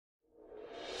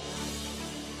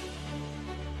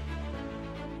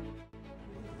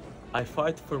I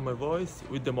fight for my voice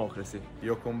with democracy.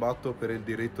 Io combatto per il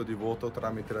diritto di voto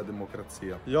tramite la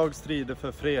democrazia. Jag strider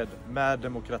för fred med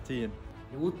demokratin.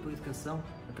 Eu luto por educação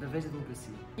através da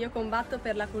democracia. Io combatto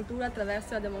per la cultura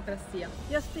attraverso la democrazia.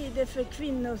 Jag strider för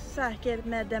kvinnors säkerhet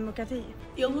med demokrati.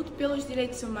 Eu luto pelos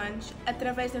direitos humanos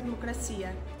através da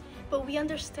democracia. But we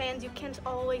understand you can't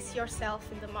always see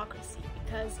yourself in democracy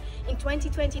because in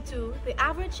 2022, the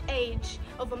average age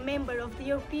of a member of the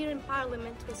European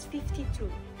Parliament was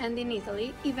 52. And in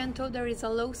Italy, even though there is a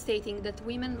law stating that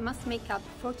women must make up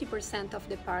 40% of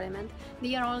the parliament,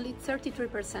 they are only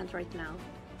 33% right now.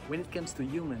 When it comes to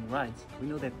human rights, we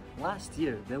know that last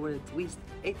year there were at least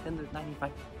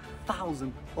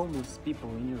 895,000 homeless people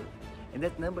in Europe. And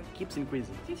that number keeps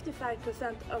increasing.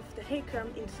 55% of the hate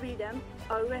crime in Sweden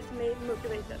are racially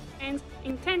motivated. And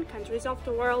in 10 countries of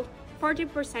the world,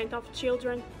 40% of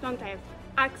children don't have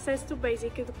access to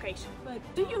basic education. But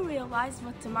do you realize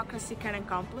what democracy can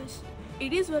accomplish?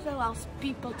 It is what allows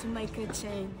people to make a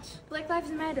change. Black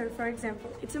Lives Matter, for example,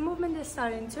 it's a movement that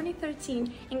started in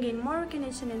 2013 and gained more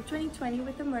recognition in 2020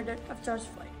 with the murder of George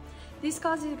Floyd. This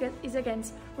cause is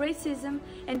against racism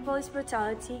and police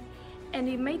brutality, and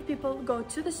it made people go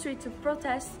to the street to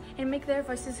protest and make their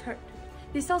voices heard.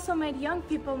 This also made young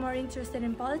people more interested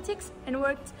in politics and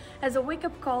worked as a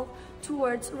wake-up call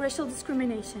towards racial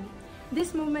discrimination.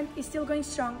 This movement is still going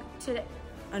strong today.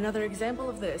 Another example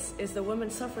of this is the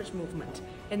women's suffrage movement.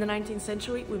 In the 19th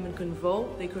century, women couldn't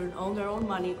vote, they couldn't own their own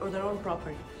money or their own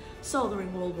property. So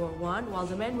during World War I, while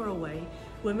the men were away,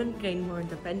 women gained more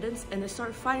independence and they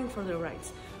started fighting for their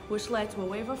rights, which led to a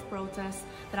wave of protests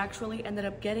that actually ended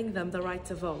up getting them the right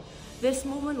to vote. This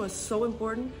movement was so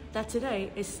important that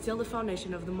today is still the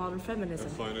foundation of the modern feminism.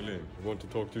 And finally, I want to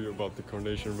talk to you about the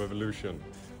Carnation Revolution,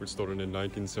 which started in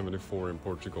 1974 in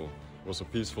Portugal. It was a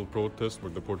peaceful protest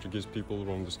where the Portuguese people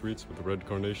roamed the streets with red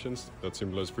carnations that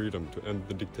symbolized freedom to end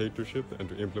the dictatorship and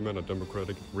to implement a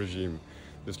democratic regime.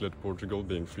 This led Portugal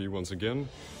being free once again,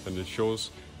 and it shows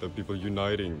that people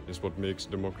uniting is what makes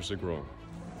democracy grow.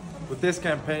 With this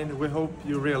campaign, we hope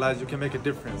you realize you can make a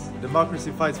difference.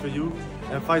 Democracy fights for you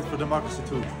and fights for democracy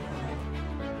too.